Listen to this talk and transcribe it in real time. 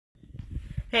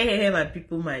Hey, my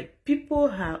people,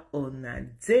 how on a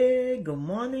day? Good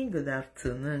morning, good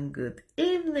afternoon, good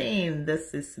evening.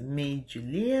 This is me,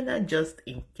 Juliana. Just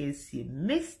in case you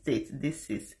missed it, this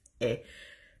is a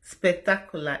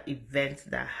spectacular event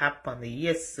that happened.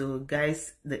 Yes, so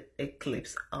guys, the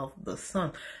eclipse of the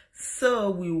sun.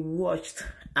 So we watched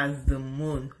as the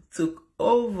moon took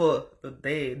over the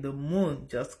day. The moon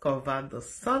just covered the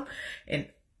sun, and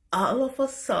all of a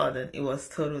sudden it was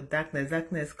total darkness.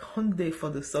 Darkness come day for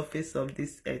the surface of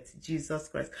this earth. Jesus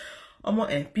Christ.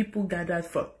 And people gathered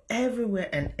from everywhere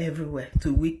and everywhere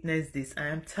to witness this. I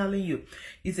am telling you,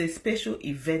 it's a special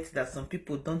event that some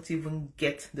people don't even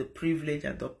get the privilege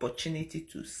and the opportunity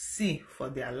to see for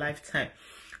their lifetime.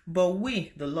 But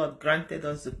we, the Lord, granted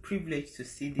us the privilege to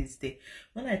see this day.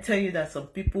 When I tell you that some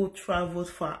people traveled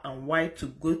far and wide to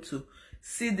go to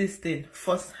see this thing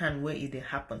firsthand where it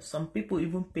happened. Some people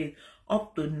even paid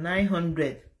up to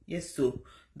 $900, yes, so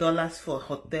dollars for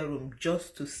hotel room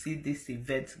just to see this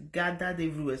event. Gathered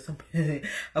everywhere.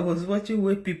 I was watching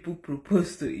where people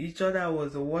proposed to each other. I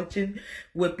was watching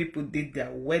where people did their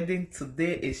wedding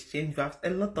today, exchange vows.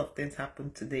 A lot of things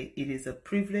happened today. It is a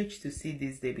privilege to see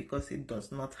this day because it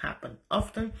does not happen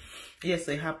often. Yes,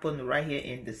 it happened right here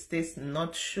in the States.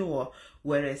 Not sure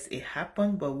where else it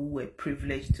happened, but we were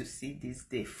privileged to see this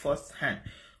day firsthand.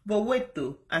 But wait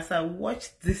though, as I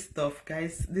watched this stuff,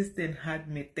 guys, this thing had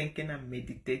me thinking and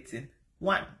meditating.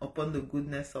 One, upon the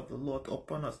goodness of the Lord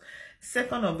upon us.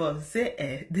 Second of all,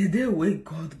 say, the day where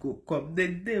God go come, the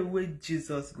day where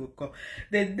Jesus go come,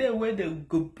 the day where they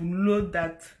go blow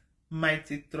that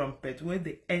mighty trumpet, where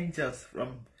the angels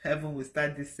from heaven will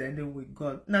start descending with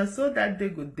God. Now, so that day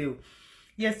go do.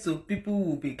 Yes, so people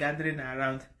will be gathering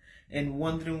around and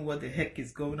wondering what the heck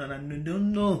is going on, and they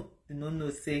don't know,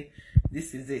 say,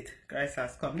 this is it, Christ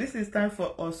has come. This is time for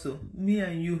also, me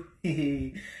and you,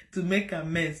 to make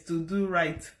amends, to do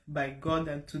right by God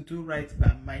and to do right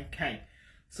by mankind,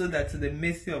 so that the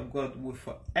mercy of God will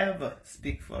forever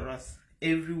speak for us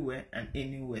everywhere and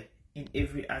anywhere, in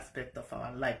every aspect of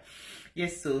our life.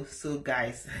 Yes, so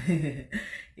guys,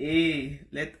 hey,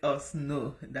 let us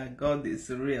know that God is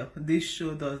real. This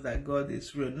showed us that God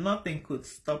is real. Nothing could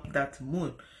stop that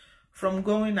moon from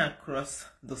going across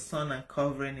the sun and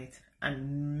covering it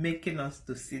and making us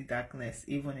to see darkness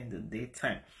even in the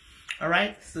daytime. All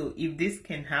right, so if this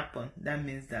can happen, that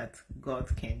means that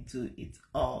God can do it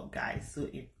all, guys. So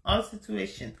in all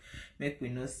situations, make we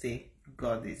know say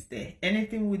God is there.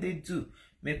 Anything we they do,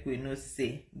 make we know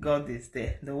say God is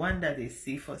there. The one that they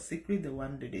see for secret, the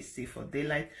one that they see for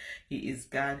daylight, he is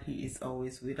God. He is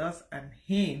always with us, and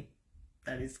him,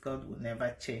 that is God, will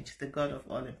never change. The God of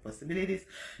all impossibilities.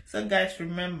 So guys,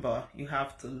 remember, you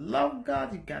have to love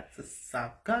God. You got to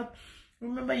serve God.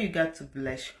 Remember, you got to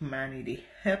bless humanity.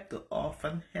 Help the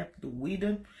orphan, help the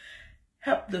widow,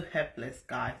 help the helpless,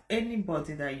 guys.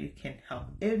 Anybody that you can help,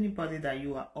 anybody that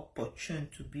you are opportune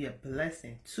to be a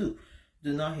blessing to,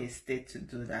 do not hesitate to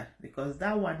do that, because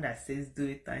that one that says do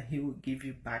it and he will give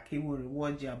you back, he will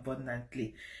reward you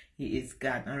abundantly. He is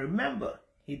God, and remember,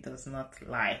 he does not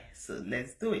lie. So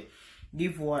let's do it.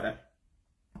 Give water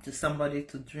to somebody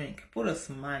to drink. Put a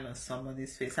smile on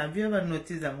somebody's face. Have you ever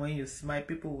noticed that when you smile,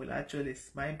 people will actually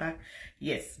smile back?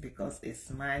 Yes, because a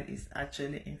smile is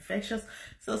actually infectious.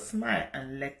 So smile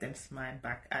and let them smile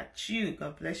back at you.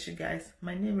 God bless you, guys.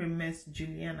 My name remains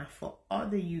Juliana. For all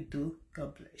that you do,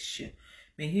 God bless you.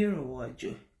 May he reward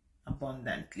you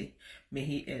abundantly. May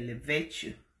he elevate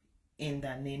you. In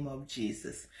the name of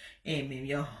Jesus. Amen.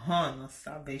 Your horn of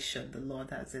salvation the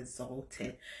Lord has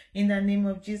exalted. In the name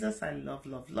of Jesus, I love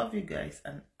you guys.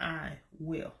 And I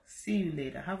will see you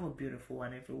later. Have a beautiful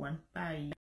one, everyone. Bye.